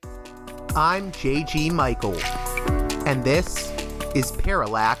I'm J.G. Michael, and this is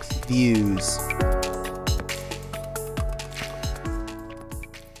Parallax Views.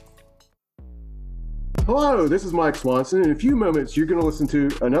 Hello, this is Mike Swanson. In a few moments, you're going to listen to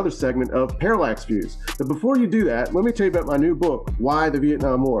another segment of Parallax Views. But before you do that, let me tell you about my new book, Why the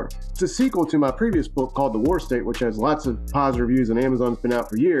Vietnam War. It's a sequel to my previous book called The War State, which has lots of positive reviews on Amazon. It's been out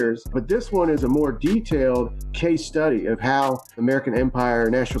for years. But this one is a more detailed case study of how the American empire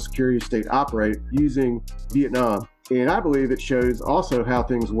and national security state operate using Vietnam. And I believe it shows also how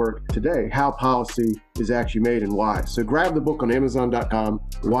things work today, how policy is actually made and why. So grab the book on Amazon.com,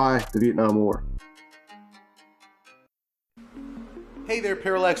 Why the Vietnam War. Hey there,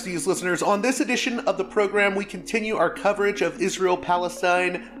 Parallax Views listeners. On this edition of the program, we continue our coverage of Israel,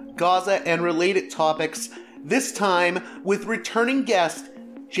 Palestine, Gaza, and related topics, this time with returning guest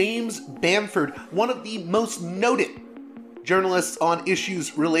James Bamford, one of the most noted journalists on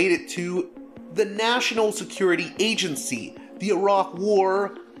issues related to the National Security Agency, the Iraq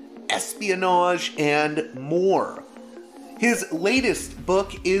War, espionage, and more. His latest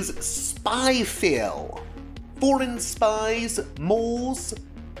book is SpyFail: Foreign Spies, Moles,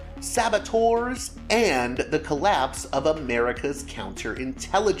 Saboteurs, and the Collapse of America's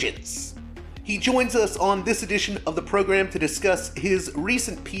Counterintelligence. He joins us on this edition of the program to discuss his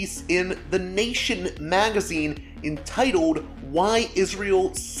recent piece in The Nation magazine entitled Why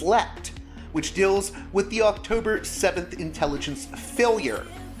Israel Slept, which deals with the October 7th intelligence failure,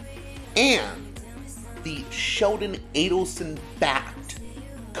 and the Sheldon Adelson-backed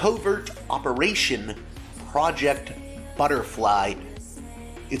covert operation Project Butterfly.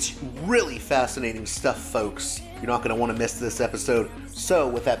 It's really fascinating stuff, folks. You're not going to want to miss this episode. So,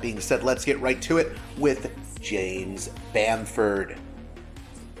 with that being said, let's get right to it with James Bamford.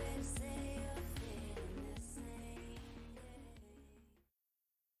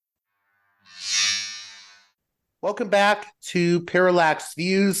 Welcome back to Parallax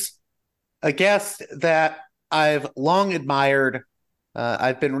Views, a guest that I've long admired.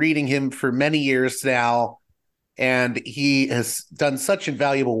 I've been reading him for many years now, and he has done such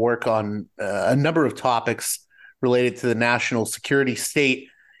invaluable work on a number of topics related to the national security state.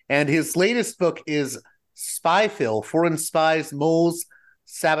 And his latest book is SpyFail: Foreign Spies, Moles,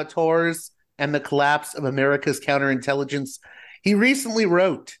 Saboteurs, and the Collapse of America's Counterintelligence. He recently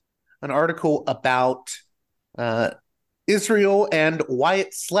wrote an article about Israel and why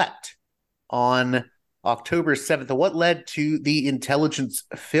it slept on October 7th, and what led to the intelligence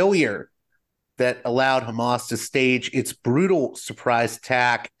failure that allowed Hamas to stage its brutal surprise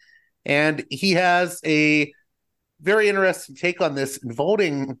attack. And he has a very interesting take on this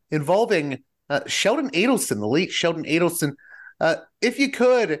involving Sheldon Adelson, the late Sheldon Adelson. If you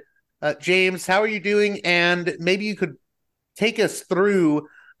could, James, how are you doing? And maybe you could take us through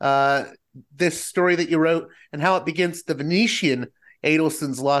this story that you wrote and how it begins the Venetian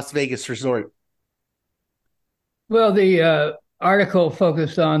Adelson's Las Vegas resort. Well, the article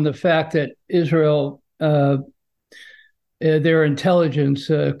focused on the fact that Israel, their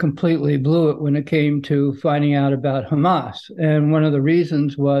intelligence completely blew it when it came to finding out about Hamas. And one of the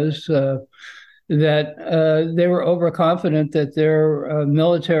reasons was that they were overconfident that their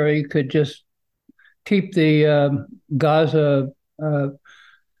military could just keep the Gaza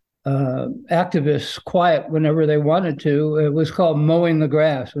activists quiet whenever they wanted to. It was called mowing the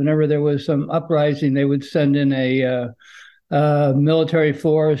grass. Whenever there was some uprising, they would send in a military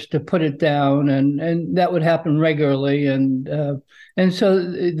force to put it down, and that would happen regularly. And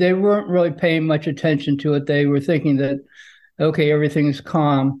so they weren't really paying much attention to it. They were thinking that, okay, everything's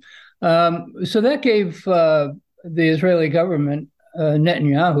calm. So that gave the Israeli government,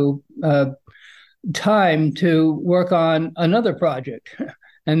 Netanyahu, time to work on another project.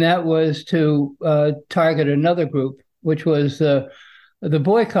 And that was to target another group, which was the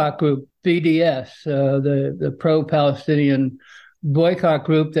boycott group, BDS, the pro-Palestinian boycott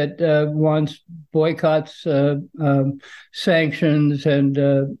group that wants boycotts, sanctions, and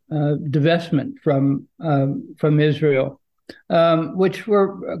divestment from Israel, which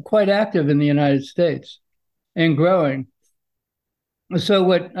were quite active in the United States and growing. So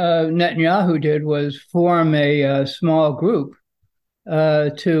what Netanyahu did was form a small group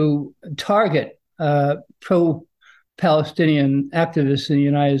to target pro-Palestinian activists in the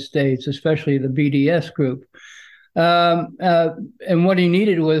United States, especially the BDS group. And what he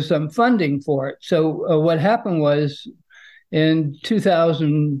needed was some funding for it. So what happened was in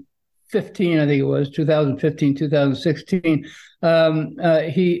 2015, I think it was 2015, 2016,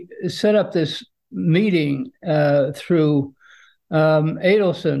 he set up this meeting through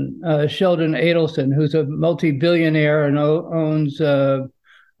Adelson, Sheldon Adelson, who's a multi-billionaire and owns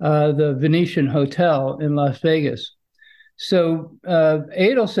the Venetian Hotel in Las Vegas. So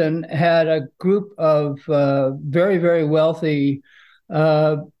Adelson had a group of very, very wealthy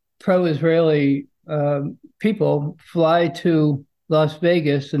pro-Israeli people fly to Las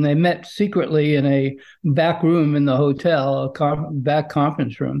Vegas, and they met secretly in a back room in the hotel, back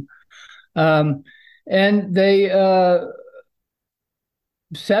conference room. And they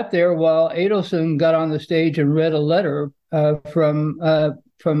sat there while Adelson got on the stage and read a letter from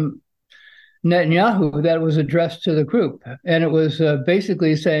Netanyahu that was addressed to the group. And it was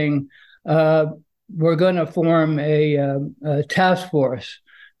basically saying, we're going to form a task force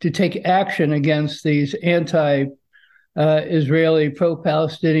to take action against these anti-Israeli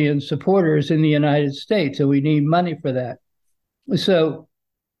pro-Palestinian supporters in the United States, and we need money for that. So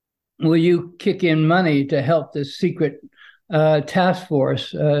will you kick in money to help this secret task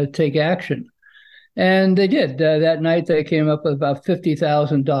force take action? And they did. That night, they came up with about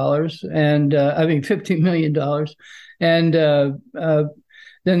 $50,000, and $50 million. And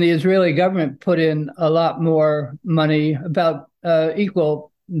then the Israeli government put in a lot more money, about equal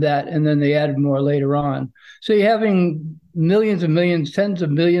that, and then they added more later on. So you're having millions and millions, tens of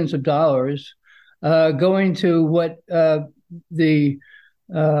millions of dollars going to what the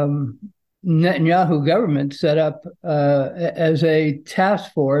Netanyahu government set up as a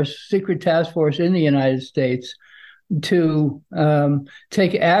task force, secret task force in the United States to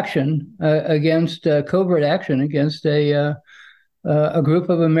take action against covert action against a group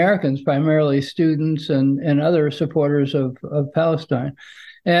of Americans, primarily students and other supporters of Palestine.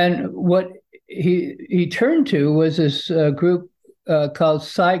 And what he turned to was this group called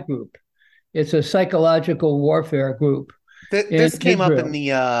Psy-Group. It's a psychological warfare group. This came up in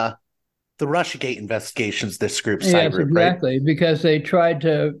the Russiagate investigations, this group, Psy-Group, yes, exactly, right? Because they tried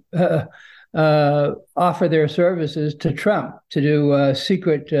to offer their services to Trump to do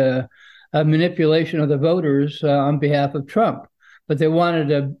secret manipulation of the voters on behalf of Trump. But they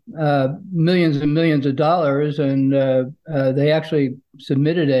wanted millions and millions of dollars, and they actually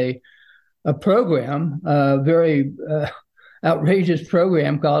submitted a program, a very outrageous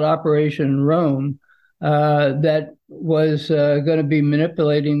program called Operation Rome, that was going to be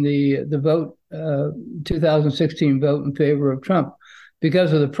manipulating the vote, 2016 vote in favor of Trump.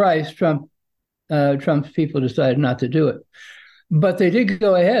 Because of the price, Trump's people decided not to do it. But they did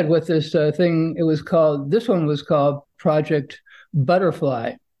go ahead with this thing. This one was called Project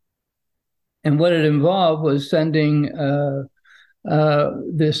Butterfly. And what it involved was sending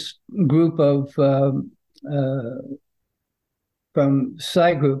this group of from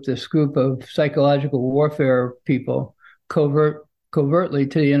Psy-Group, this group of psychological warfare people, covertly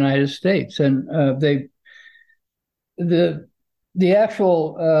to the United States, and the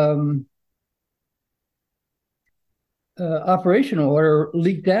actual operational order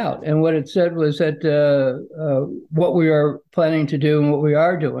leaked out, and what it said was that what we are planning to do and what we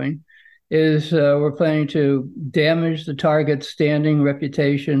are doing is we're planning to damage the target's standing,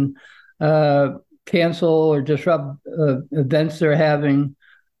 reputation, cancel or disrupt events they're having,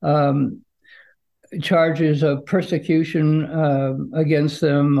 charges of persecution against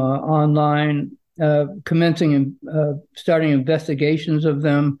them commencing and starting investigations of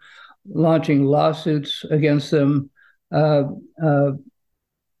them, launching lawsuits against them,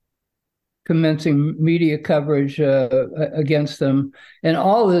 commencing media coverage against them, and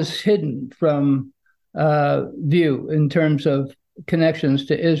all this hidden from view in terms of connections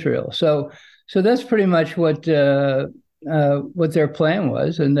to Israel. So that's pretty much what their plan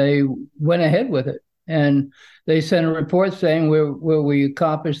was, and they went ahead with it. And they sent a report saying where we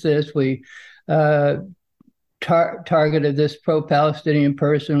accomplished this. We targeted this pro-Palestinian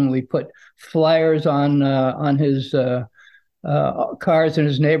person. We put flyers on his cars in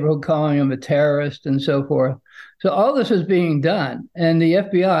his neighborhood calling him a terrorist and so forth. So all this is being done, and the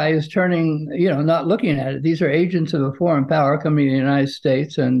FBI is turning, not looking at it. These are agents of a foreign power coming to the United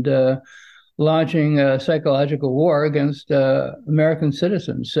States and launching a psychological war against American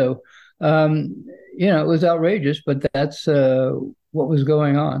citizens. So, it was outrageous, but that's what was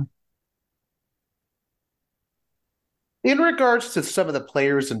going on. In regards to some of the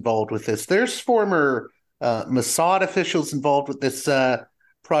players involved with this, there's former Mossad officials involved with this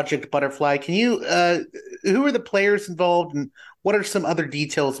Project Butterfly. Can you, who are the players involved, and what are some other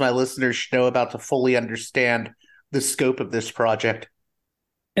details my listeners should know about to fully understand the scope of this project?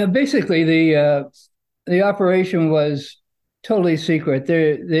 Basically, the operation was totally secret.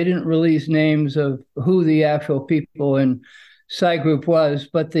 They didn't release names of who the actual people in Psy-Group was,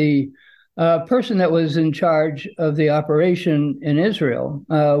 but the person that was in charge of the operation in Israel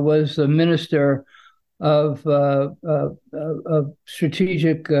was the minister of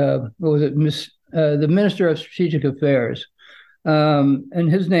strategic, what was it, the Minister of Strategic Affairs. And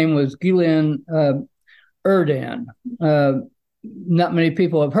his name was Gillian Erdan. Not many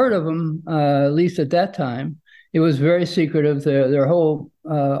people have heard of him, at least at that time. It was very secretive. Their whole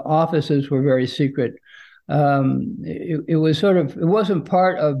offices were very secret. It was it wasn't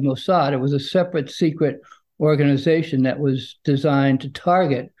part of Mossad. It was a separate secret organization that was designed to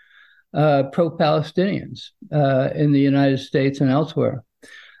target pro-Palestinians in the United States and elsewhere.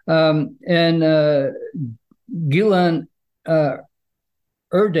 And Gillian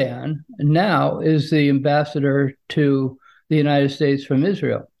Erdan now is the ambassador to the United States from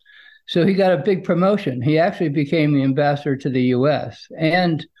Israel. So he got a big promotion. He actually became the ambassador to the U.S.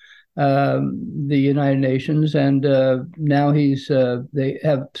 and the United Nations, and now they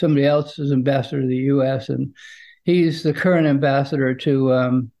have somebody else as ambassador to the U.S., and he's the current ambassador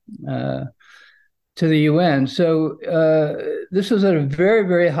to the UN. So this was at a very,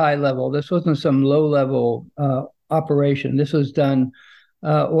 very high level. This wasn't some low-level operation. This was done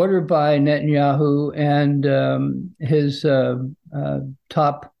ordered by Netanyahu and his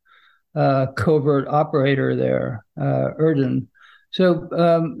top covert operator there, Erdan. So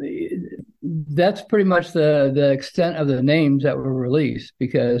that's pretty much the extent of the names that were released,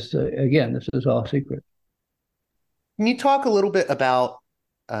 because, again, this is all secret. Can you talk a little bit about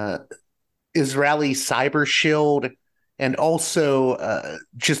Israeli cyber shield and also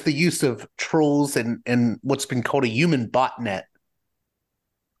just the use of trolls and what's been called a human botnet?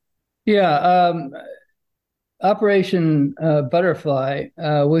 Yeah, Operation Butterfly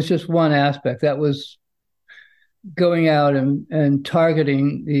was just one aspect. That was going out and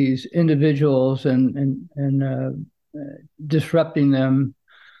targeting these individuals and disrupting them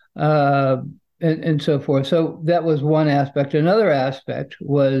and so forth. So that was one aspect. Another aspect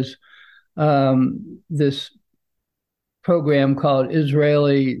was this program called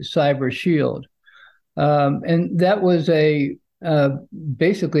Israeli Cyber Shield. And that was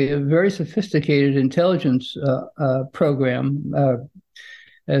basically a very sophisticated intelligence program,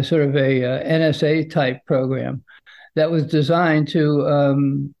 sort of a NSA type program that was designed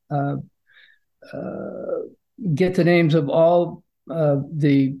to get the names of all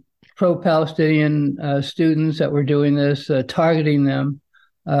the pro-Palestinian students that were doing this, targeting them.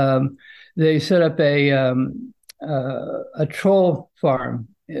 They set up a troll farm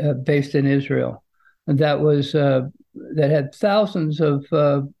based in Israel that had thousands of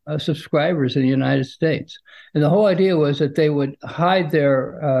subscribers in the United States. And the whole idea was that they would hide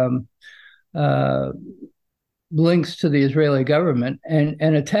their links to the Israeli government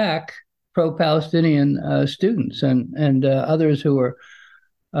and attack pro-Palestinian students and others who were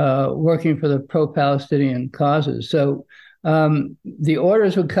working for the pro-Palestinian causes. So the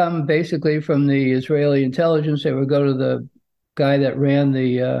orders would come basically from the Israeli intelligence. They would go to the guy that ran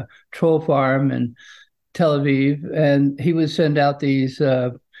the troll farm in Tel Aviv, and he would send out these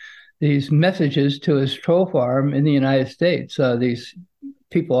messages to his troll farm in the United States. These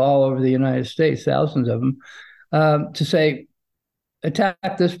people all over the United States, thousands of them, to say,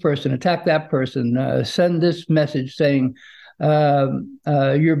 attack this person, attack that person, send this message saying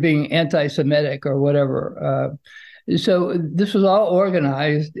you're being anti-Semitic or whatever. So this was all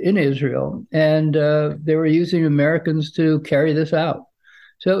organized in Israel, and they were using Americans to carry this out.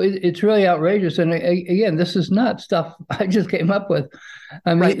 So it's really outrageous. And again, this is not stuff I just came up with.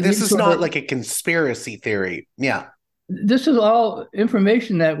 I mean, right. This is not like a conspiracy theory. Yeah. This is all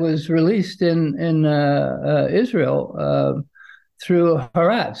information that was released in Israel through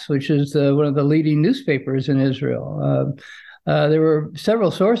Haaretz, which is one of the leading newspapers in Israel. There were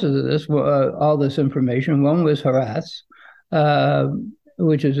several sources of this, all this information. One was Haaretz,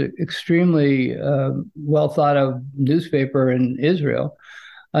 which is an extremely well thought of newspaper in Israel.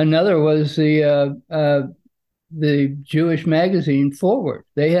 Another was the Jewish magazine Forward.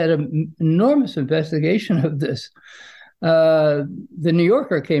 They had an enormous investigation of this. The New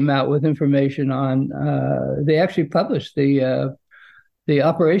Yorker came out with information on. They actually published the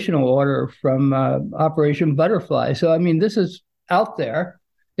operational order from Operation Butterfly. So I mean, this is out there.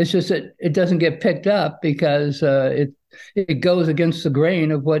 It's just that it doesn't get picked up because it goes against the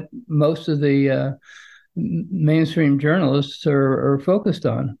grain of what most of the mainstream journalists are focused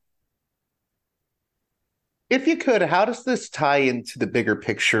on. If you could, how does this tie into the bigger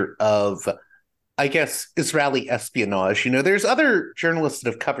picture of, I guess, Israeli espionage? You know, there's other journalists that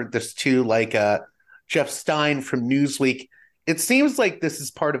have covered this too, like Jeff Stein from Newsweek. It seems like this is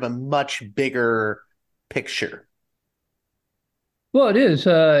part of a much bigger picture. Well, it is.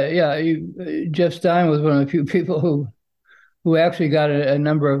 Jeff Stein was one of the few people who who actually got a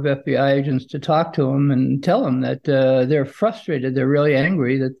number of FBI agents to talk to him and tell him that they're frustrated. They're really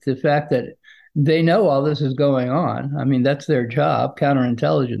angry that the fact that they know all this is going on. I mean, that's their job,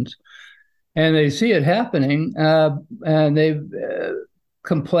 counterintelligence. And they see it happening, and they've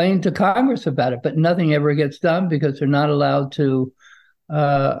complained to Congress about it, but nothing ever gets done because they're not allowed to,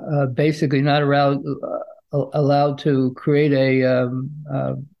 basically not allowed to create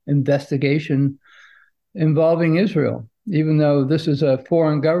a investigation involving Israel, even though this is a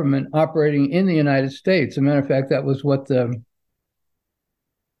foreign government operating in the United States. As a matter of fact, that was what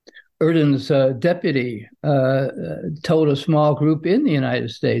Erdogan's deputy told a small group in the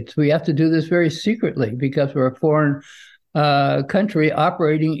United States. We have to do this very secretly because we're a foreign country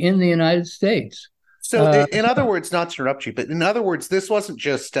operating in the United States. So, in other words, not to interrupt you, but in other words, this wasn't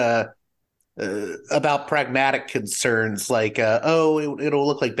just about pragmatic concerns like, it'll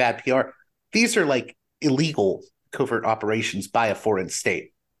look like bad PR. These are like illegal covert operations by a foreign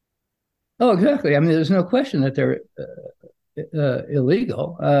state. Oh, exactly. I mean, there's no question that they're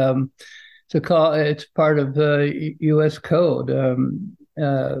illegal. It's part of the U.S. code.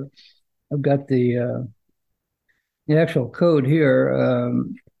 I've got the actual code here.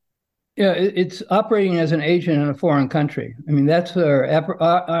 It's operating as an agent in a foreign country. I mean, that's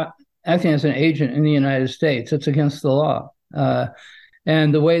acting as an agent in the United States. It's against the law.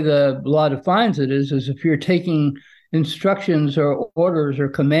 And the way the law defines it is if you're taking instructions or orders or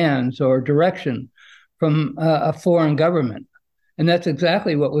commands or direction from a foreign government. And that's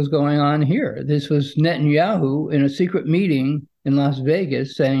exactly what was going on here. This was Netanyahu in a secret meeting in Las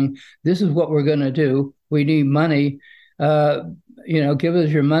Vegas saying, this is what we're going to do. We need money. Give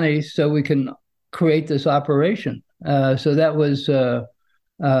us your money so we can create this operation. So that was,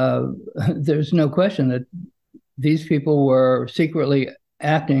 there's no question that these people were secretly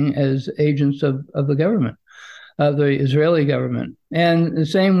acting as agents of the government, of the Israeli government. And the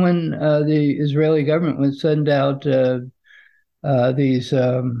same when the Israeli government would send out these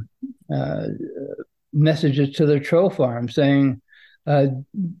messages to their troll farm saying,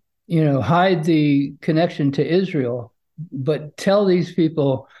 hide the connection to Israel, but tell these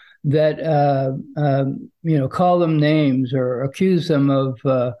people that, call them names or accuse them of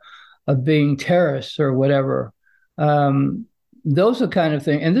being terrorists or whatever. Those are the kind of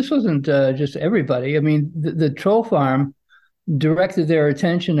things. And this wasn't just everybody. I mean, the troll farm directed their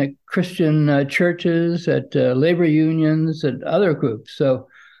attention at Christian churches, at labor unions, and other groups. So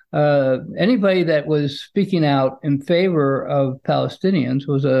anybody that was speaking out in favor of Palestinians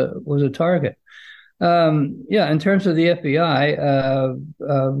was a target. In terms of the FBI,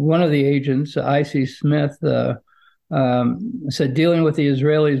 one of the agents, I.C. Smith, said dealing with the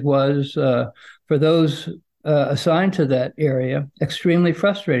Israelis was, for those assigned to that area, extremely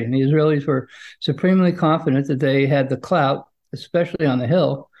frustrating. The Israelis were supremely confident that they had the clout, especially on the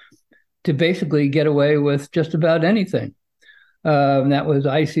Hill, to basically get away with just about anything. That was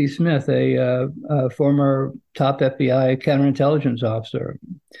I.C. Smith, a former top FBI counterintelligence officer.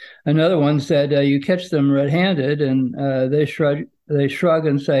 Another one said, you catch them red-handed, and they shrug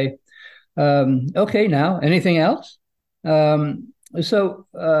and say, okay, now, anything else? So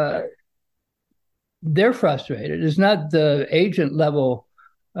they're frustrated. It's not the agent level.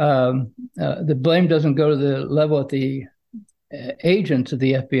 The blame doesn't go to the level at the agents of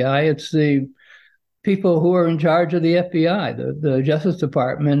the FBI. It's the people who are in charge of the FBI, the Justice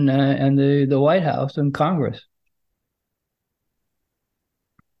Department, and the White House and Congress.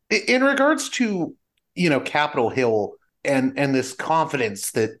 In regards to, Capitol Hill and this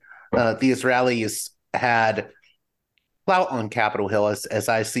confidence that the Israelis had clout on Capitol Hill, as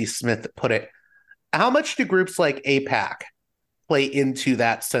I.C. Smith put it, how much do groups like AIPAC play into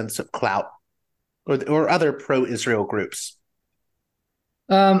that sense of clout, or other pro-Israel groups?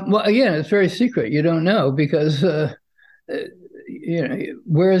 Well, again, it's very secret. You don't know because,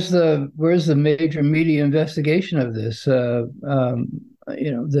 where's the major media investigation of this?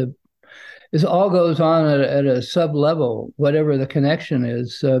 This all goes on at a sub level, whatever the connection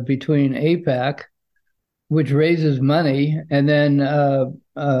is between AIPAC, which raises money and then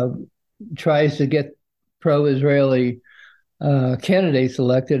tries to get pro-Israeli candidates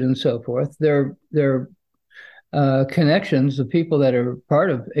elected and so forth. Their connections, the people that are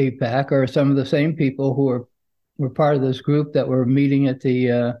part of AIPAC, are some of the same people who were part of this group that were meeting at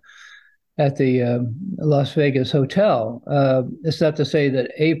the Las Vegas hotel. It's not to say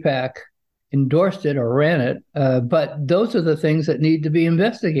that AIPAC endorsed it or ran it, but those are the things that need to be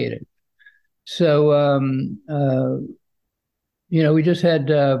investigated. So, we just had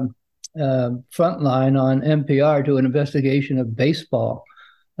Frontline on NPR do an investigation of baseball.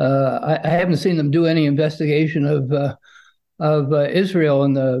 I haven't seen them do any investigation Israel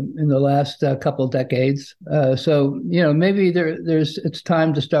in the last couple of decades. So maybe it's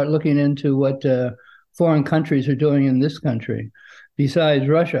time to start looking into what foreign countries are doing in this country, besides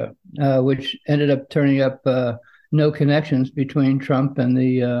Russia, which ended up turning up no connections between Trump and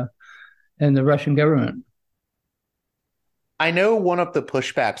the Russian government. I know one of the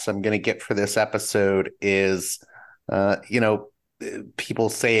pushbacks I'm going to get for this episode is, people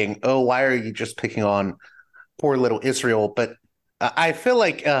saying, "Oh, why are you just picking on poor little Israel?" But I feel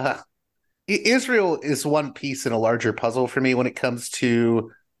like Israel is one piece in a larger puzzle for me when it comes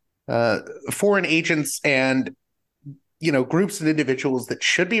to foreign agents and groups and individuals that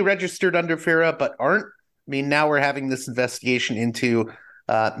should be registered under FARA but aren't. I mean, now we're having this investigation into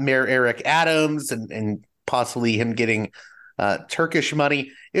Mayor Eric Adams and possibly him getting Turkish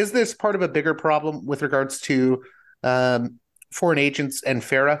money. Is this part of a bigger problem with regards to foreign agents and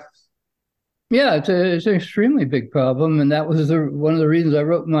FARA? Yeah, it's an extremely big problem, and that was one of the reasons I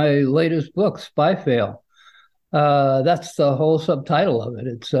wrote my latest book, SpyFail. That's the whole subtitle of it.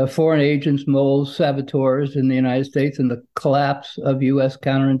 It's Foreign Agents, Moles, Saboteurs in the United States and the Collapse of U.S.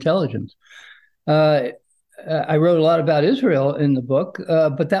 Counterintelligence. I wrote a lot about Israel in the book,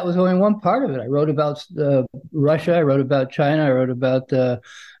 but that was only one part of it. I wrote about Russia, I wrote about China, I wrote about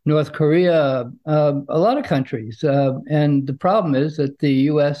North Korea, a lot of countries. And the problem is that the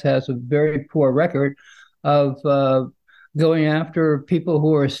U.S. has a very poor record of going after people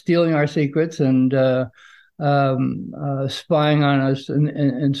who are stealing our secrets and spying on us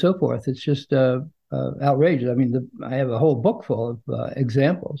and so forth. It's just outrageous. I mean, I have a whole book full of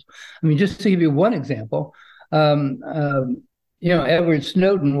examples. I mean, just to give you one example, Edward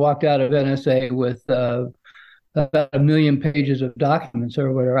Snowden walked out of NSA with about 1 million pages of documents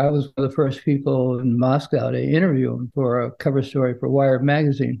or whatever. I was one of the first people in Moscow to interview him for a cover story for Wired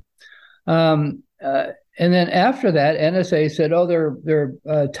magazine. And then after that, NSA said, "Oh, they're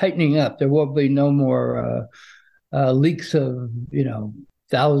tightening up. There will be no more leaks of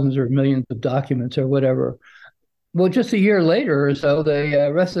thousands or millions of documents or whatever." Well, just a year later or so, they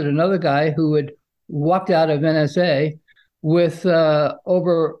arrested another guy who had walked out of NSA with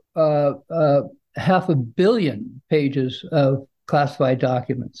over 500 million pages of classified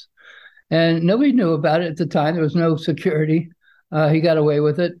documents. And nobody knew about it at the time. There was no security. He got away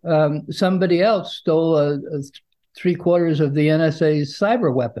with it. Somebody else stole 3/4 of the NSA's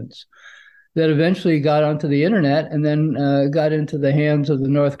cyber weapons that eventually got onto the internet and then got into the hands of the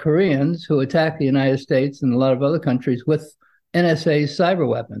North Koreans, who attacked the United States and a lot of other countries with NSA's cyber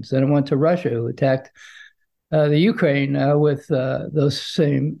weapons. Then it went to Russia, who attacked the Ukraine with those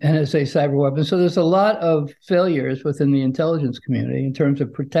same NSA cyber weapons. So there's a lot of failures within the intelligence community in terms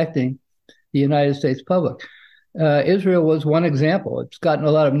of protecting the United States public. Israel was one example. It's gotten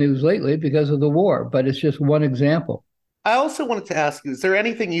a lot of news lately because of the war, but it's just one example. I also wanted to ask you, is there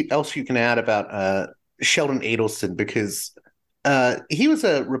anything else you can add about Sheldon Adelson? Because he was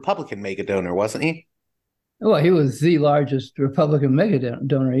a Republican megadonor, wasn't he? Well, he was the largest Republican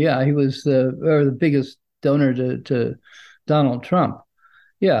megadonor. Yeah, he was the biggest donor to Donald Trump.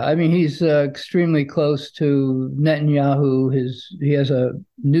 Yeah, I mean, he's extremely close to Netanyahu. He has a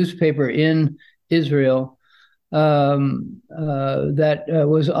newspaper in Israel that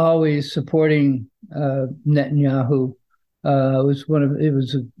was always supporting Netanyahu. It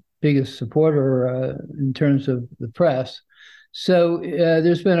was the biggest supporter in terms of the press. So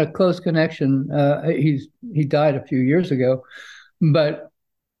there's been a close connection. He died a few years ago, but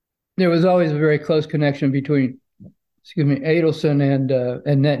there was always a very close connection between, Adelson and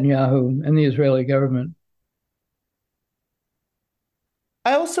Netanyahu and the Israeli government.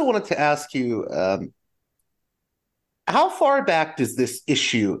 I also wanted to ask you, how far back does this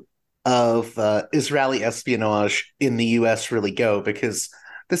issue of Israeli espionage in the U.S. really go? Because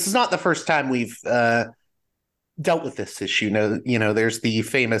this is not the first time we've dealt with this issue. There's the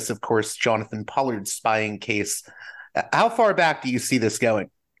famous, of course, Jonathan Pollard spying case. How far back do you see this going?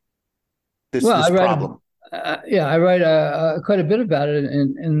 This problem. I write quite a bit about it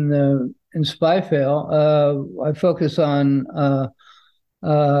in SpyFail. I focus on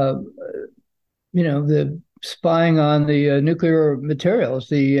the spying on the nuclear materials.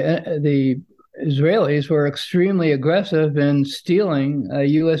 The Israelis were extremely aggressive in stealing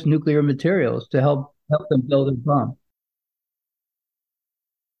U.S. nuclear materials to help them build a bomb.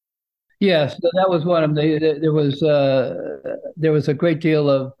 Yes, so that was one of them. There was a great deal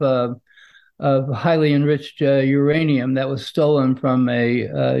of highly enriched uranium that was stolen from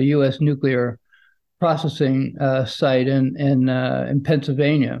a U.S. nuclear processing site in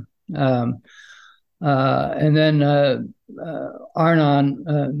Pennsylvania. And then Arnon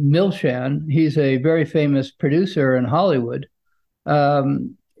Milchan, he's a very famous producer in Hollywood.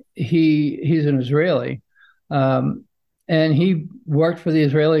 He's an Israeli, and he worked for the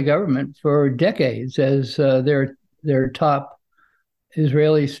Israeli government for decades as their top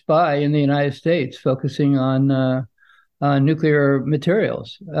Israeli spy in the United States, focusing on nuclear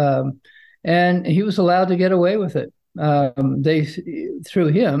materials. And he was allowed to get away with it. Through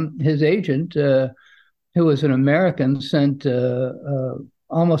him, his agent, who was an American, sent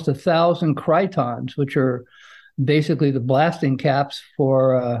almost 1,000 Krytons, which are basically the blasting caps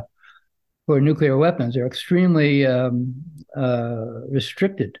for nuclear weapons. They're extremely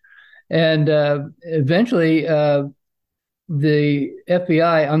restricted. And eventually, the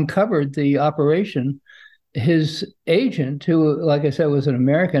FBI uncovered the operation. His agent, who, like I said, was an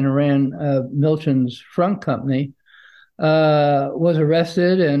American, ran Milchan's front company, was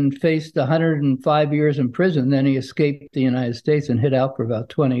arrested and faced 105 years in prison. Then he escaped the United States and hid out for about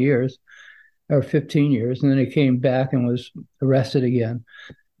 20 years or 15 years. And then he came back and was arrested again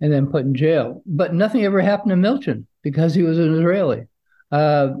and then put in jail. But nothing ever happened to Milchan because he was an Israeli.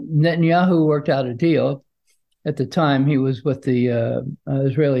 Netanyahu worked out a deal. At the time, he was with the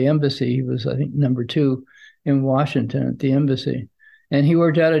Israeli embassy. He was, I think, number 2 in Washington at the embassy. And he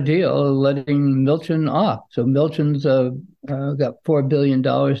worked out a deal letting Milchan off. So Milchan's got $4 billion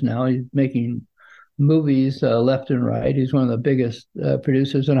now. He's making movies left and right. He's one of the biggest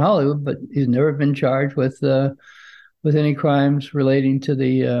producers in Hollywood, but he's never been charged with any crimes relating to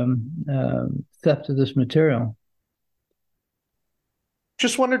the theft of this material.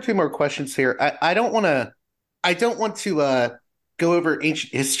 Just one or two more questions here. I don't want to go over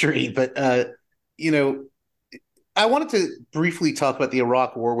ancient history, but I wanted to briefly talk about the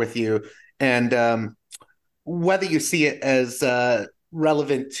Iraq War with you and whether you see it as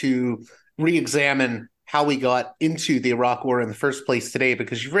relevant to re-examine how we got into the Iraq War in the first place today,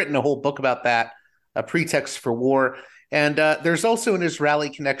 because you've written a whole book about that, A Pretext for War. And there's also an Israeli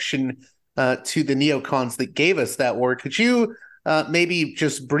connection to the neocons that gave us that war. Could you maybe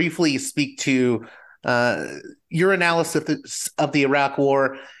just briefly speak to your analysis of the Iraq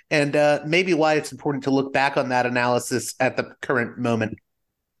War and maybe why it's important to look back on that analysis at the current moment?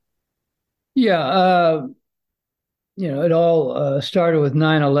 Yeah, it all started with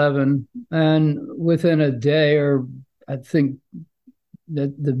 9/11, and within a day, or I think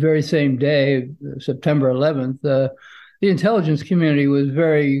that the very same day, September 11th, the intelligence community was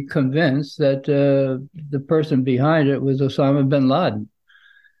very convinced that the person behind it was Osama bin Laden,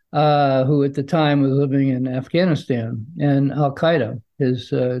 who at the time was living in Afghanistan, and Al-Qaeda, his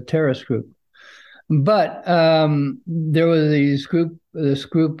terrorist group. But there was this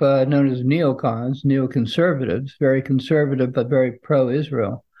group known as neocons, neoconservatives, very conservative but very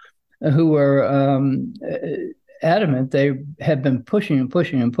pro-Israel, who were adamant. They had been pushing and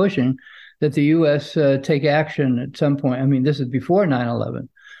pushing and pushing that the U.S. Take action at some point. I mean, this is before 9/11.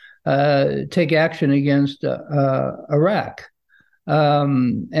 Take action against Iraq.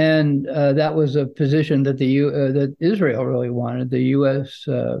 And that was a position that that Israel really wanted.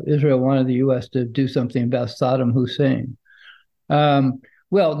 Israel wanted the U.S. to do something about Saddam Hussein. Well,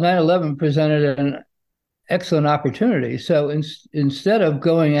 9/11 presented an excellent opportunity. So instead of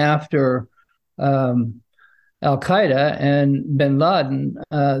going after Al-Qaeda and bin Laden,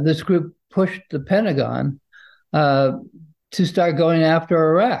 this group pushed the Pentagon to start going after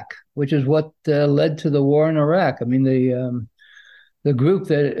Iraq, which is what led to the war in Iraq. I mean, the group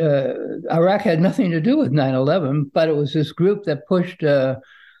that Iraq had nothing to do with 9/11, but it was this group that pushed the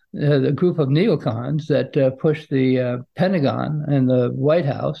group of neocons that pushed the Pentagon and the White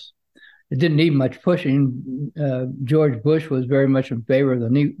House. It didn't need much pushing. George Bush was very much in favor of the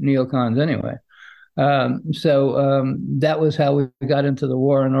neocons anyway. So that was how we got into the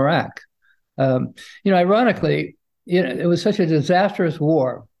war in Iraq. Ironically, it was such a disastrous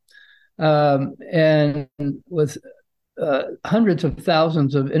war, and with hundreds of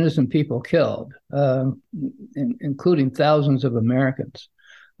thousands of innocent people killed, including thousands of Americans.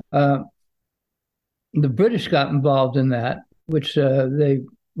 The British got involved in that, which they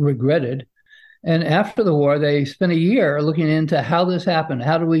regretted. And after the war, they spent a year looking into how this happened.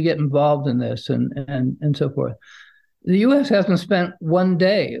 How do we get involved in this, and so forth. The U.S. hasn't spent one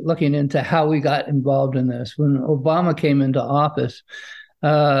day looking into how we got involved in this. When Obama came into office,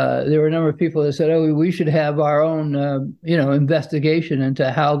 there were a number of people that said, "Oh, we should have our own, investigation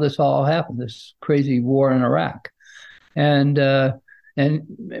into how this all happened, this crazy war in Iraq." But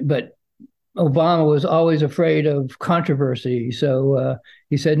Obama was always afraid of controversy, so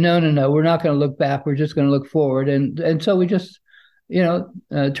he said, "No, we're not going to look back. We're just going to look forward." And so we just,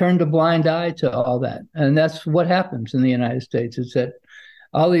 turned a blind eye to all that. And that's what happens in the United States, is that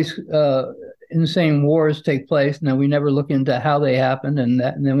all these insane wars take place, and then we never look into how they happened, and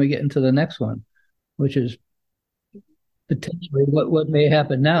then we get into the next one, which is potentially what may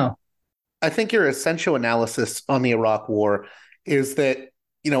happen now. I think your essential analysis on the Iraq War is that,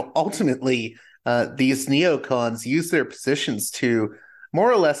 ultimately these neocons use their positions to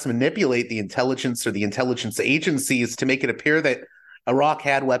more or less manipulate the intelligence or the intelligence agencies to make it appear that Iraq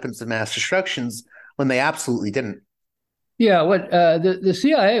had weapons of mass destruction when they absolutely didn't. Yeah, what the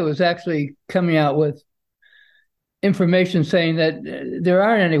CIA was actually coming out with information saying that there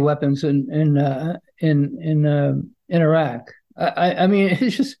aren't any weapons in Iraq. I mean,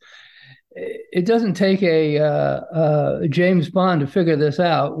 it's just, it doesn't take a James Bond to figure this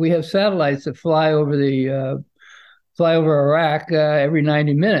out. We have satellites that fly over Iraq every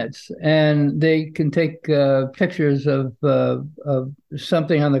 90 minutes, and they can take pictures of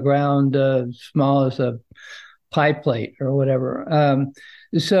something on the ground small as a pie plate or whatever.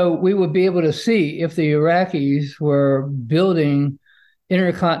 So we would be able to see if the Iraqis were building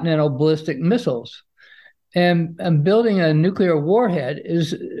intercontinental ballistic missiles. And building a nuclear warhead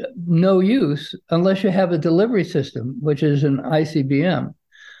is no use unless you have a delivery system, which is an ICBM.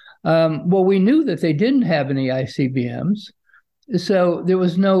 Well, we knew that they didn't have any ICBMs. So there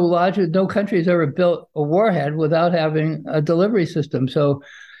was no logic. No country has ever built a warhead without having a delivery system. So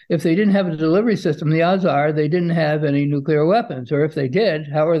if they didn't have a delivery system, the odds are they didn't have any nuclear weapons. Or if they did,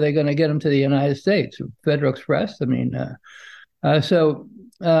 how are they going to get them to the United States? Federal Express? I mean,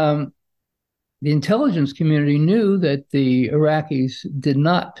 the intelligence community knew that the Iraqis did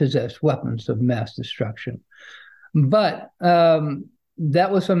not possess weapons of mass destruction. But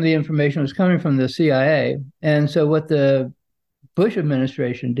that was some of the information that was coming from the CIA. And so what the Bush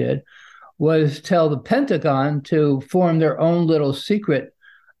administration did was tell the Pentagon to form their own little secret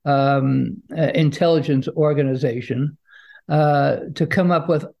intelligence organization to come up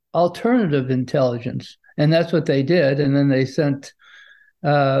with alternative intelligence. And that's what they did. And then they sent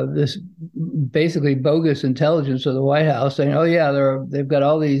this basically bogus intelligence to the White House saying, oh, yeah, they've got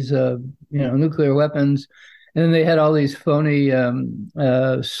all these, nuclear weapons. And then they had all these phony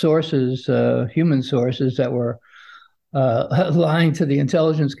sources, human sources that were lying to the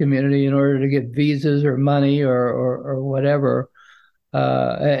intelligence community in order to get visas or money or whatever.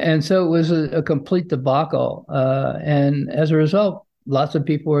 And so it was a complete debacle. And as a result, lots of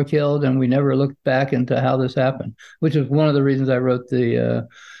people were killed, and we never looked back into how this happened, which is one of the reasons I wrote the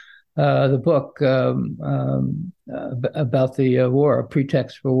book about the war, A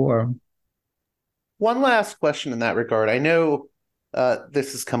Pretext for War. One last question in that regard. I know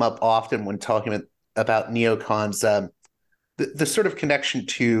this has come up often when talking about neocons, the sort of connection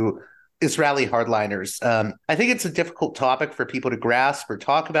to Israeli hardliners. I think it's a difficult topic for people to grasp or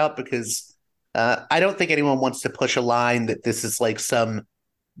talk about because I don't think anyone wants to push a line that this is like some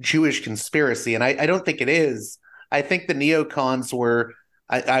Jewish conspiracy, and I don't think it is. I think the neocons were,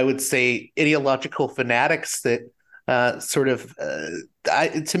 I would say, ideological fanatics that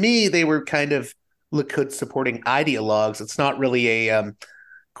to me, they were kind of Likud supporting ideologues. It's not really a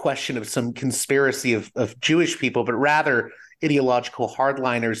question of some conspiracy of Jewish people, but rather ideological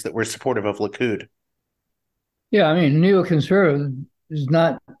hardliners that were supportive of Likud. Yeah, I mean, neoconservative is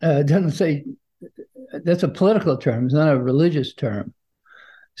not, doesn't say, that's a political term, it's not a religious term.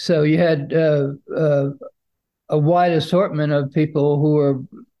 So you had a wide assortment of people who were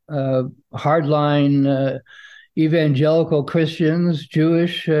hardline evangelical Christians,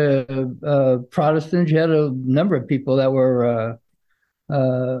 Jewish, Protestants. You had a number of people that were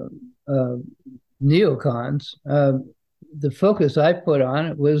neocons. The focus I put on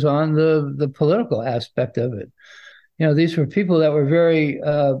it was on the political aspect of it. These were people that were very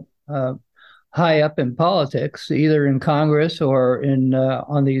high up in politics, either in Congress or in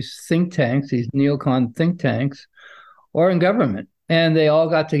on these think tanks, these neocon think tanks, or in government. And they all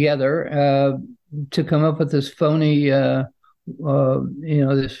got together to come up with this phony, this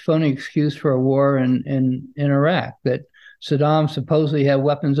phony excuse for a war in Iraq, that Saddam supposedly had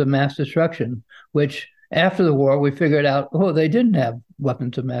weapons of mass destruction, which after the war we figured out, they didn't have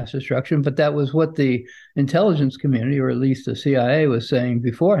weapons of mass destruction, but that was what the intelligence community, or at least the CIA, was saying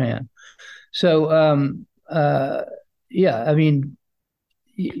beforehand. So, I mean,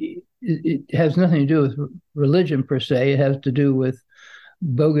 it has nothing to do with religion per se. It has to do with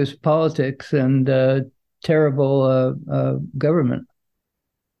bogus politics and terrible government.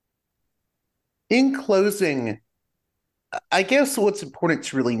 In closing, I guess what's important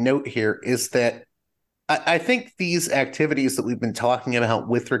to really note here is that I think these activities that we've been talking about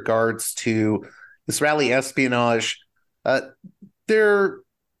with regards to Israeli espionage, they're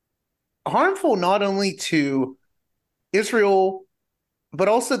harmful not only to Israel, but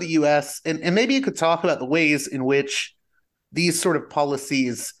also the U.S. And maybe you could talk about the ways in which these sort of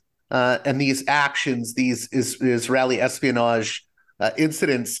policies and these actions, these Israeli espionage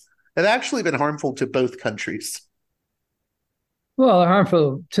incidents, have actually been harmful to both countries. Well, they're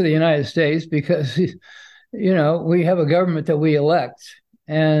harmful to the United States because, we have a government that we elect,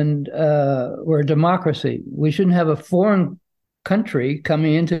 and we're a democracy. We shouldn't have a foreign country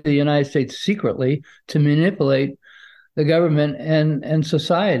coming into the United States secretly to manipulate the government and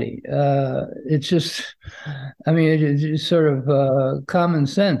society. It's just, it's sort of common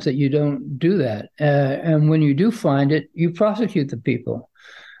sense that you don't do that. And when you do find it, you prosecute the people.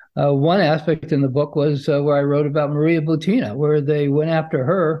 One aspect in the book was where I wrote about Maria Butina, where they went after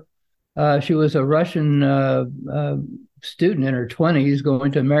her. She was a Russian student in her 20s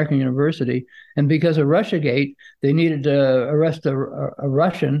going to American University. And because of Russiagate, they needed to arrest a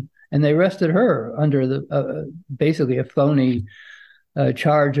Russian, and they arrested her under basically a phony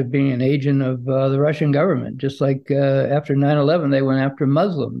charge of being an agent of the Russian government. Just like after 9/11, they went after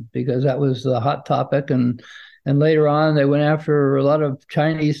Muslims because that was the hot topic. And later on, they went after a lot of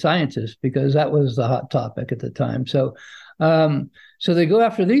Chinese scientists because that was the hot topic at the time. So they go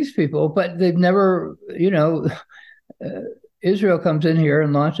after these people, but they've never, Israel comes in here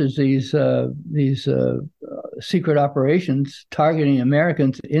and launches these secret operations targeting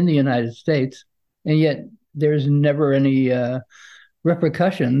Americans in the United States, and yet there's never any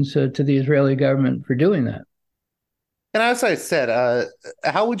repercussions to the Israeli government for doing that. And as I said,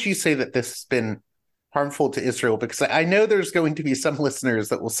 how would you say that this has been harmful to Israel? Because I know there's going to be some listeners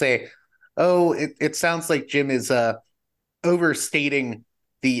that will say, oh, it sounds like Jim is overstating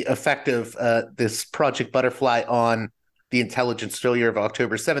the effect of this Project Butterfly on the intelligence failure of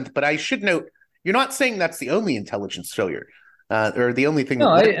October 7th. But I should note, you're not saying that's the only intelligence failure or the only thing. No,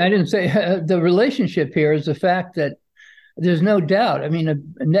 I didn't say the relationship here is the fact that there's no doubt. I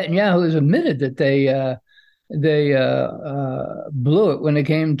mean, Netanyahu has admitted that they blew it when it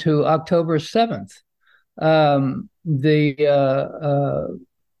came to October 7th. The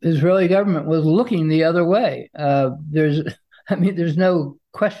Israeli government was looking the other way. There's no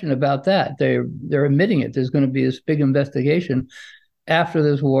question about that. They're admitting it. There's going to be this big investigation after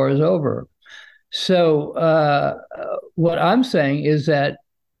this war is over. So what I'm saying is that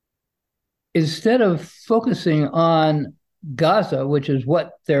instead of focusing on Gaza, which is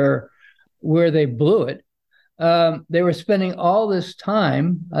where they blew it, they were spending all this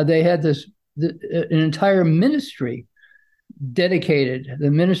time. They had an entire ministry dedicated,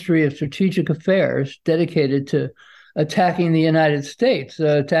 the Ministry of Strategic Affairs, dedicated to attacking the United States,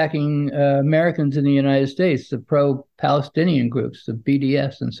 attacking Americans in the United States, the pro-Palestinian groups, the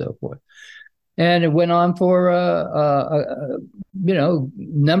BDS and so forth. And it went on for a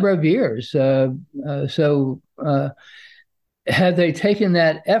number of years. So had they taken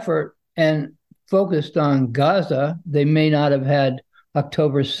that effort and focused on Gaza, they may not have had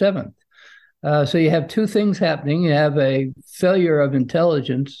October 7th. So you have two things happening. You have a failure of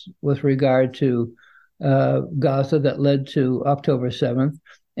intelligence with regard to Gaza that led to October 7th,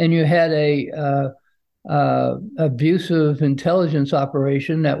 and you had a abusive intelligence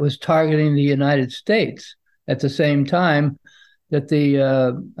operation that was targeting the United States at the same time that the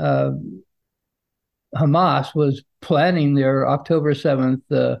Hamas was planning their October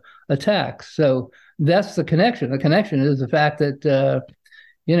 7th attacks. So that's the connection. The connection is the fact that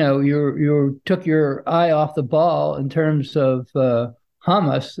you took your eye off the ball in terms of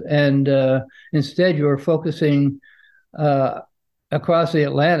Hamas, and instead you were focusing across the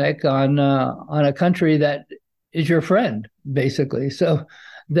Atlantic on a country that is your friend, basically. So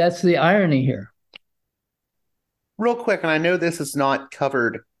that's the irony here. Real quick, and I know this is not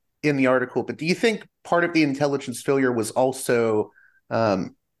covered in the article, but do you think part of the intelligence failure was also,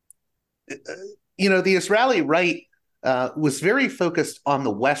 the Israeli right was very focused on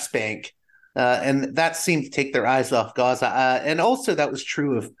the West Bank, and that seemed to take their eyes off Gaza. And also that was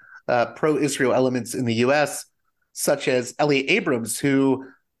true of pro-Israel elements in the U.S., such as Elliot Abrams, who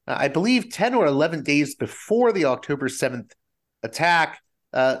I believe 10 or 11 days before the October 7th attack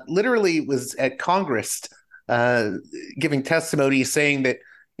literally was at Congress giving testimony saying that,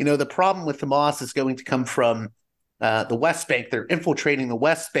 the problem with Hamas is going to come from the West Bank. They're infiltrating the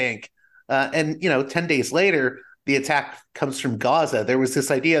West Bank. And 10 days later, the attack comes from Gaza. There was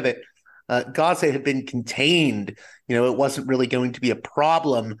this idea that Gaza had been contained. It wasn't really going to be a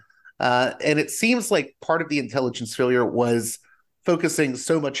problem. And it seems like part of the intelligence failure was focusing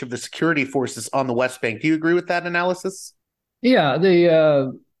so much of the security forces on the West Bank. Do you agree with that analysis? Yeah,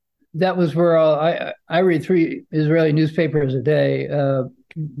 that was where I read 3 Israeli newspapers a day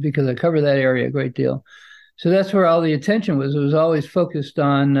because I cover that area a great deal. So that's where all the attention was. It was always focused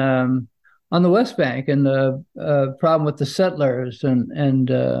on the West Bank and the problem with the settlers and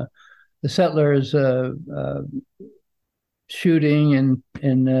the settlers shooting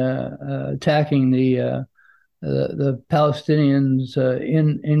and attacking the Palestinians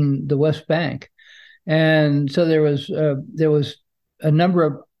in the West Bank. And so there was a number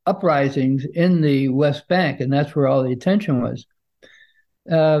of uprisings in the West Bank, and that's where all the attention was.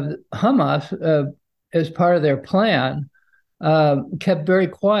 Hamas, as part of their plan, kept very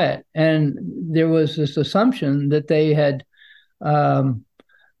quiet, and there was this assumption that they had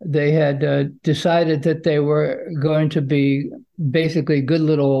decided that they were going to be basically good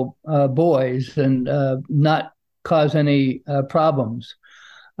little boys and not cause any problems.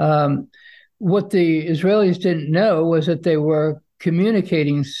 What the Israelis didn't know was that they were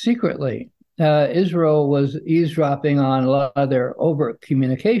communicating secretly. Israel was eavesdropping on a lot of their overt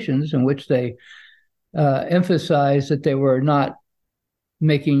communications, in which they emphasized that they were not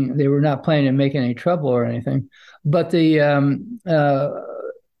planning to make any trouble or anything. But the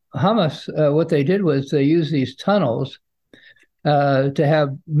Hamas, what they did was they used these tunnels to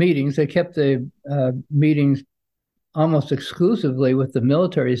have meetings. They kept the meetings almost exclusively with the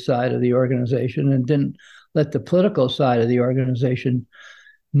military side of the organization and didn't let the political side of the organization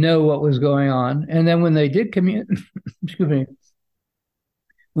know what was going on. And then when they did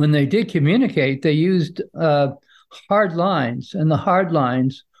when they did communicate, they used hard lines, and the hard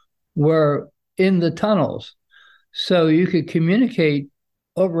lines were in the tunnels. So you could communicate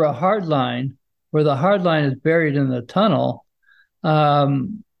over a hard line where the hard line is buried in the tunnel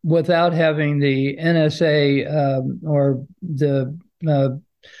without having the NSA or the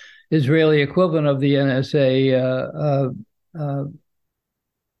Israeli equivalent of the NSA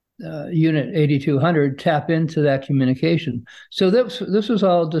Unit 8200 tap into that communication. So this was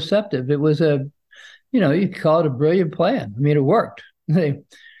all deceptive. It was you could call it a brilliant plan. I mean, it worked. They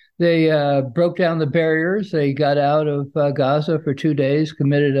broke down the barriers. They got out of Gaza for 2 days,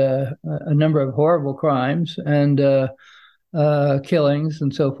 committed a number of horrible crimes and killings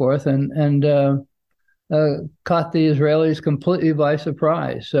and so forth, and caught the Israelis completely by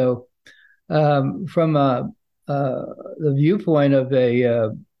surprise. So from the viewpoint of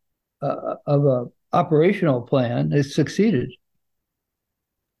a operational plan, it succeeded.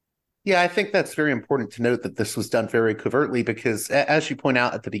 Yeah, I think that's very important to note that this was done very covertly because, as you point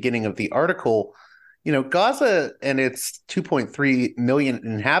out at the beginning of the article, Gaza and its 2.3 million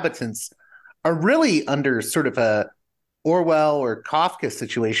inhabitants are really under sort of a Orwell or Kafka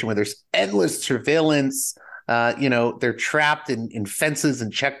situation where there's endless surveillance. They're trapped in fences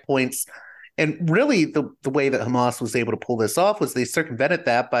and checkpoints. And really the way that Hamas was able to pull this off was they circumvented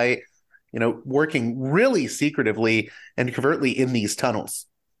that by, working really secretively and covertly in these tunnels.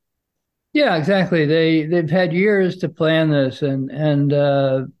 Yeah, exactly. They've had years to plan this, and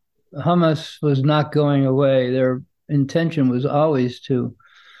Hamas was not going away. Their intention was always to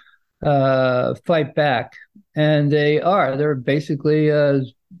fight back, and they're basically,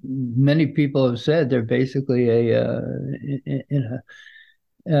 as many people have said, they're basically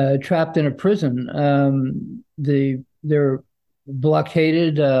trapped in a prison. They're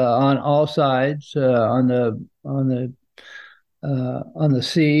blockaded on all sides, on the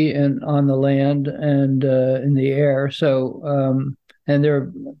sea and on the land and in the air. So and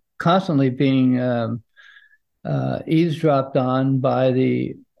they're constantly being eavesdropped on by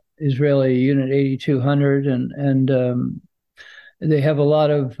the Israeli Unit 8200, and they have a lot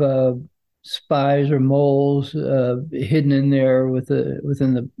of spies or moles hidden in there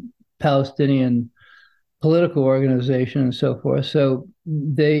within the Palestinian political organization and so forth. So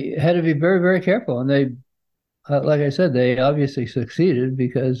they had to be very, very careful, and they, like I said, they obviously succeeded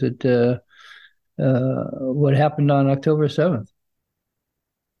because what happened on October 7th.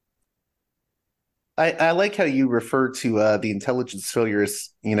 I like how you refer to the intelligence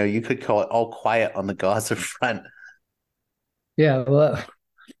failures. You could call it all quiet on the Gaza front. Yeah, well,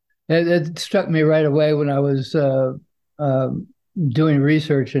 it struck me right away when I was doing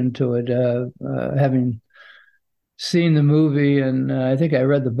research into it, having seen the movie, and I think I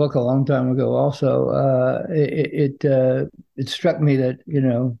read the book a long time ago. Also, it struck me that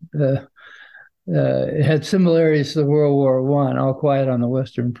it had similarities to World War I, all quiet on the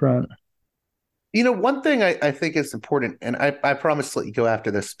Western Front. One thing I think is important, and I promise to let you go after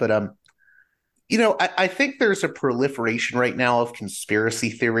this, but I think there's a proliferation right now of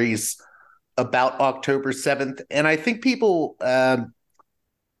conspiracy theories about October 7th, and I think people are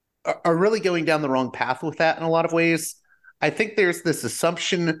really going down the wrong path with that in a lot of ways. I think there's this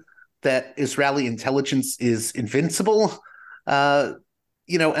assumption that Israeli intelligence is invincible. And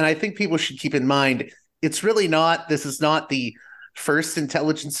I think people should keep in mind, it's really not, this is not the first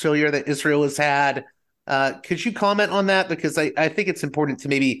intelligence failure that Israel has had. Could you comment on that? Because I think it's important to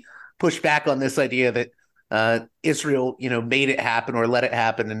maybe push back on this idea that Israel, made it happen or let it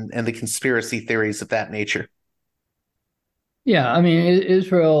happen, and the conspiracy theories of that nature. Yeah, I mean,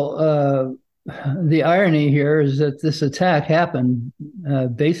 Israel, the irony here is that this attack happened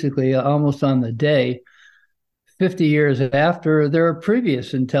basically almost on the day, 50 years after their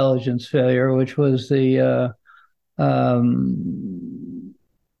previous intelligence failure, which was the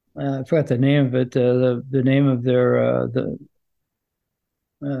I forgot the name of it, the name of their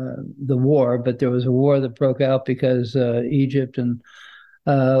the war, but there was a war that broke out because Egypt and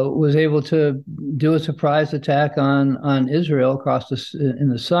was able to do a surprise attack on Israel across in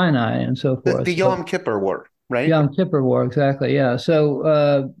the Sinai and so forth. The Yom Kippur War, right? Yom Kippur War, exactly. Yeah.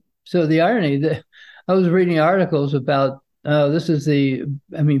 So the irony that I was reading articles about this is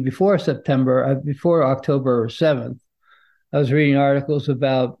before October 7th. I was reading articles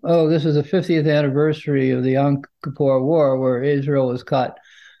about, this is the 50th anniversary of the Yom Kippur War, where Israel was caught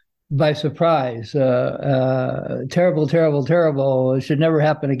by surprise. Terrible, terrible, terrible. It should never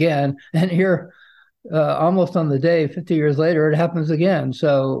happen again. And here, almost on the day, 50 years later, it happens again.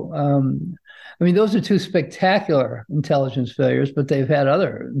 So, those are two spectacular intelligence failures, but they've had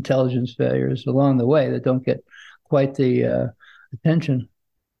other intelligence failures along the way that don't get quite the attention.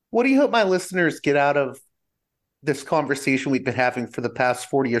 What do you hope my listeners get out of this conversation we've been having for the past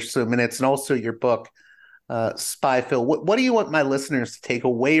 40 or so minutes, and also your book, SpyFail? What do you want my listeners to take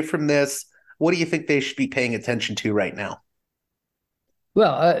away from this? What do you think they should be paying attention to right now?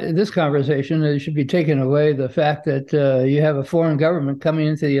 Well, this conversation should be taking away the fact that you have a foreign government coming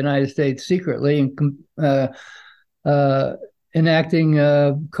into the United States secretly and enacting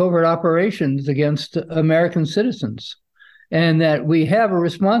covert operations against American citizens, and that we have a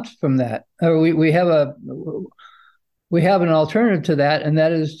response from that. We have an alternative to that, and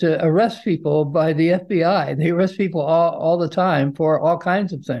that is to arrest people by the FBI. They arrest people all the time for all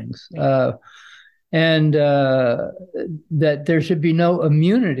kinds of things. And that there should be no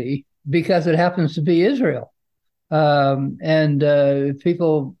immunity because it happens to be Israel. If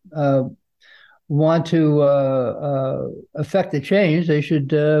people want to affect the change, they should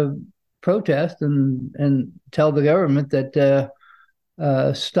protest and tell the government that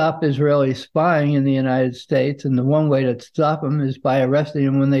stop Israeli spying in the United States. And the one way to stop them is by arresting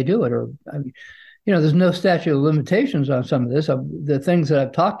them when they do it. There's no statute of limitations on some of this. The things that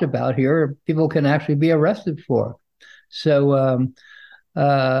I've talked about here, people can actually be arrested for. So,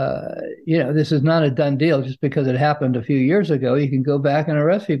 this is not a done deal just because it happened a few years ago. You can go back and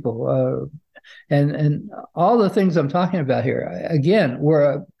arrest people. And all the things I'm talking about here, again,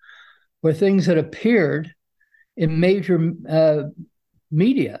 were things that appeared in major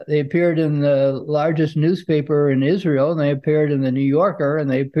media. They appeared in the largest newspaper in Israel, and they appeared in the New Yorker,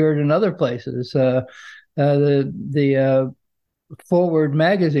 and they appeared in other places. The Forward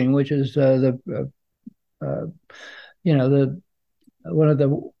magazine, which is one of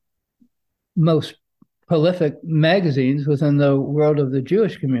the most prolific magazines within the world of the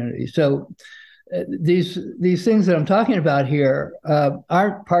Jewish community. So these things that I'm talking about here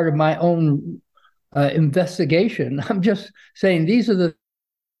aren't part of my own investigation. I'm just saying these are the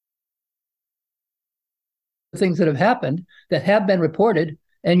things that have happened that have been reported,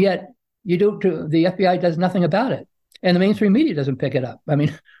 and yet the FBI does nothing about it, and the mainstream media doesn't pick it up.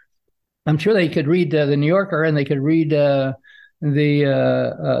 I'm sure they could read the New Yorker, and they could read the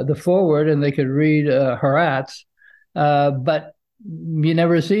Forward, and they could read Haaretz, but you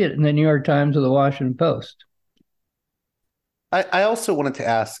never see it in the New York Times or the Washington Post. I also wanted to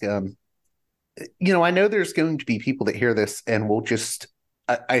ask, I know there's going to be people that hear this and will just,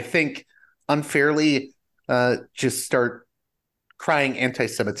 I think, unfairly just start crying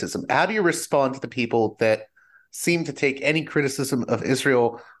anti-Semitism. How do you respond to the people that seem to take any criticism of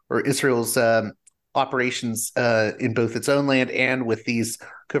Israel or Israel's operations in both its own land and with these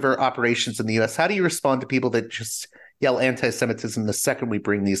covert operations in the U.S.? How do you respond to people that just yell anti-Semitism the second we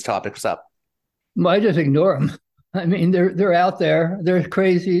bring these topics up? Well, I just ignore them. They're out there. They're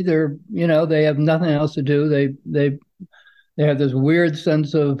crazy. They have nothing else to do. They have this weird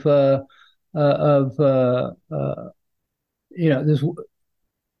sense of this.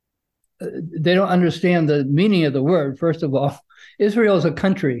 They don't understand the meaning of the word. First of all, Israel is a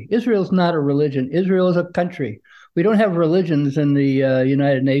country. Israel is not a religion. Israel is a country. We don't have religions in the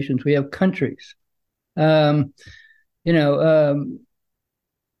United Nations. We have countries.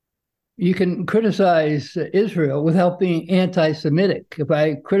 you can criticize Israel without being anti-Semitic. If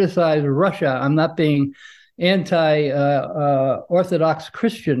I criticize Russia, I'm not being anti-Orthodox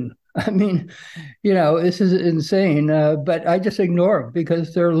Christian. I mean, this is insane, but I just ignore them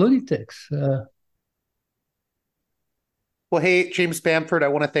because they're lunatics. Well, hey, James Bamford, I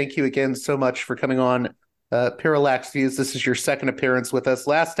want to thank you again so much for coming on Parallax Views. This is your second appearance with us.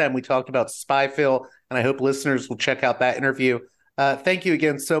 Last time we talked about SpyFail, and I hope listeners will check out that interview. Thank you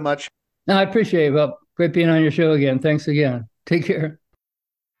again so much. No, I appreciate it, Bob. Great being on your show again. Thanks again. Take care.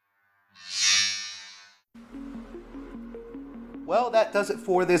 Well, that does it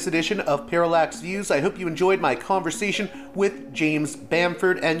for this edition of Parallax Views. I hope you enjoyed my conversation with James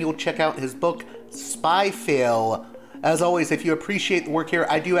Bamford, and you'll check out his book, SpyFail. As always, if you appreciate the work here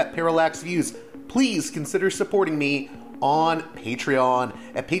I do at Parallax Views, please consider supporting me on Patreon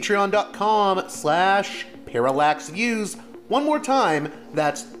at patreon.com/parallaxviews. One more time,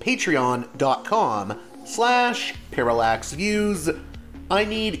 that's patreon.com/parallaxviews. I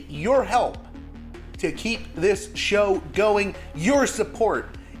need your help to keep this show going. Your support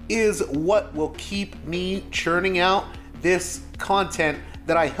is what will keep me churning out this content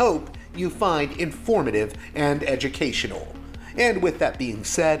that I hope you find informative and educational. And with that being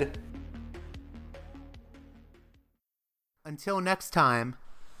said, until next time,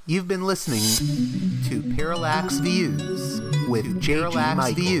 you've been listening to Parallax Views with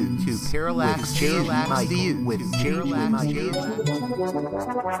Parallax Views to Parallax Views with Parallax Views.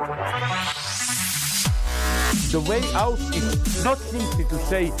 The way out is not simply to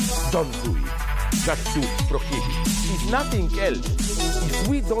say, don't do it, just to prohibit. It's nothing else. If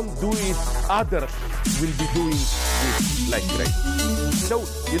we don't do it, others will be doing it like crazy. So,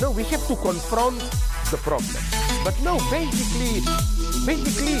 we have to confront the problem. But no, basically,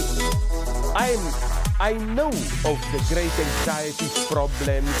 I know of the great anxieties,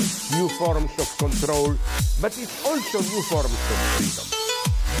 problems, new forms of control, but it's also new forms of freedom.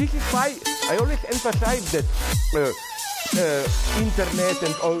 This is why I always emphasize that internet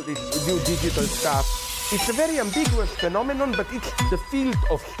and all this new digital stuff, it's a very ambiguous phenomenon, but it's the field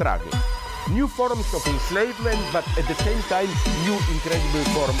of struggle. New forms of enslavement, but at the same time, new incredible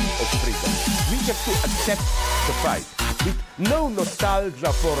forms of freedom. We have to accept the fight with no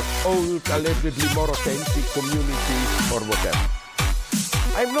nostalgia for old, allegedly more authentic communities or whatever.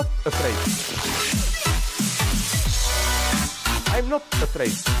 I'm not afraid. I'm not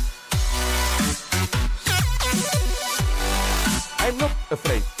afraid. I'm not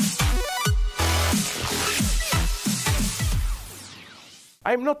afraid.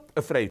 I'm not afraid.